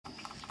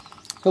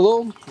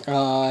Hello,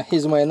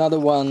 here's my another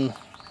one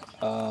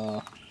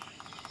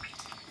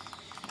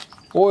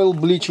oil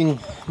bleaching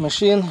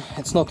machine.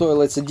 It's not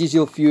oil, it's a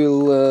diesel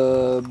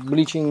fuel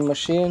bleaching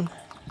machine.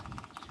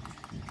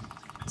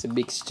 It's a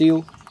big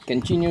steel,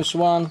 continuous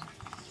one.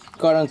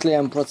 Currently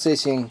I'm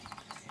processing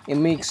a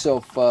mix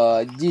of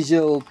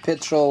diesel,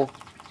 petrol,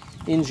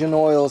 engine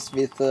oils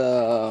with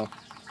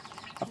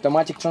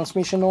automatic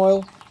transmission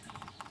oil.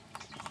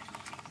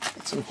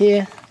 It's in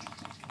here.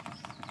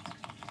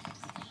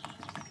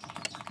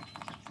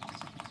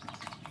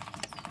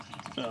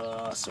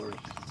 Sorry.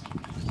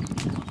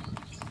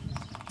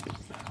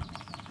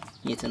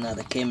 Yet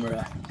another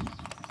camera.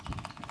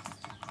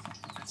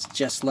 It's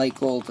just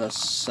like old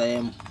as I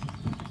am.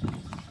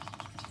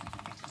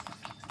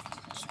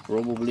 It's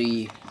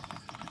probably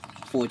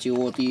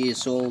 40-odd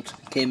years old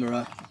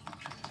camera.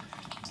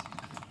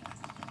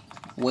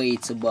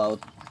 Weighs about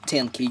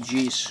 10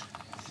 kgs.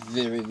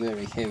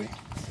 Very heavy.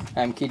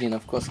 I'm kidding,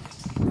 of course.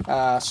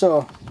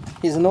 So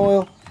here's an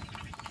oil.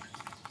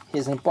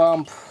 Here's a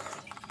pump.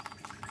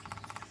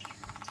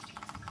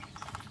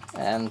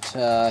 And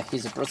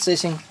here's a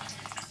processing.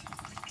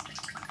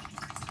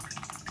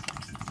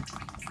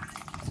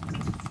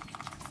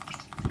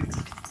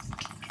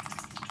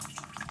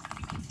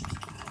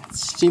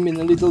 It's steaming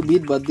a little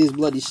bit, but this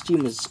bloody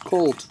steam is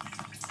cold.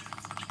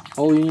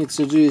 All you need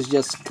to do is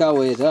just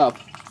cover it up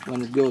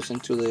when it goes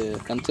into the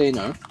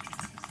container.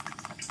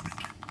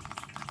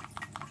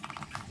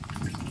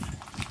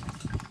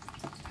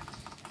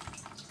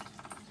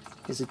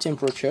 Here's the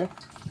temperature.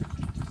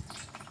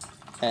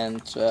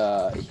 And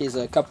here's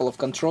a couple of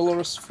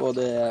controllers for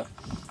the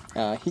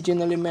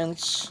heating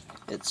elements.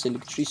 It's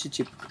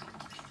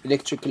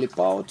electrically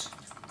powered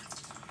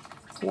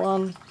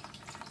one.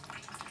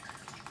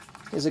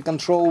 Here's a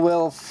control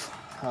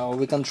valve.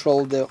 We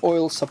control the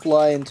oil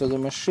supply into the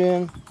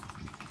machine.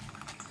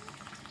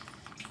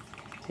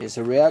 Here's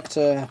a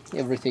reactor.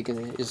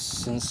 Everything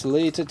is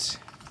insulated.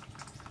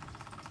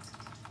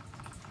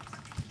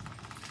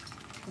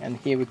 And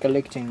here we're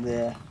collecting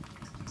the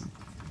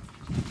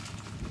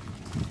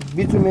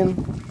bitumen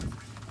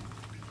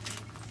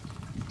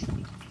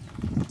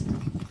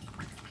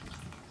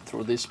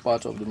through this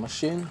part of the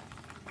machine.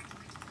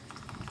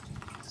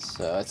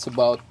 So it's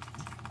about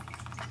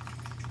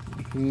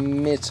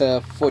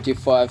 1.45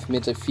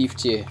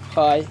 1.50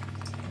 high,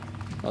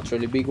 not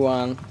really big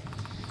one,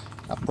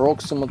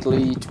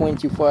 approximately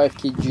 25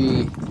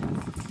 kg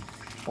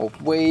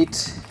of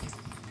weight,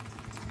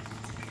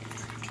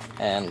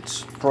 and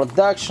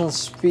production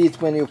speed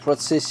when you're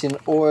processing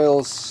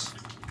oils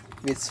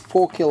with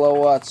 4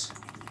 kilowatts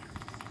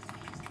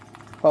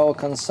power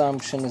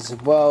consumption is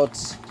about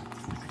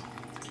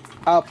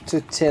up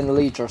to 10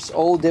 liters.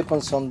 All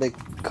depends on the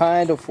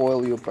kind of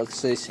oil you're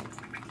processing.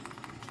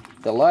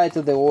 The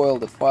lighter the oil,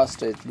 the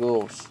faster it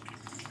goes.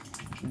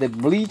 The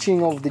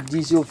bleaching of the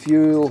diesel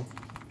fuel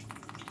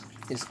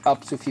is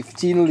up to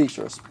 15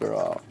 liters per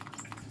hour.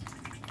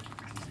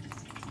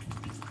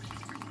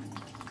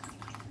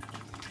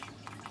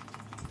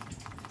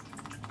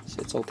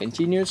 So it's all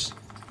continuous.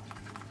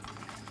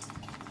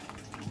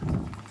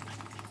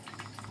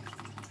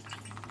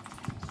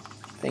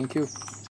 Thank you.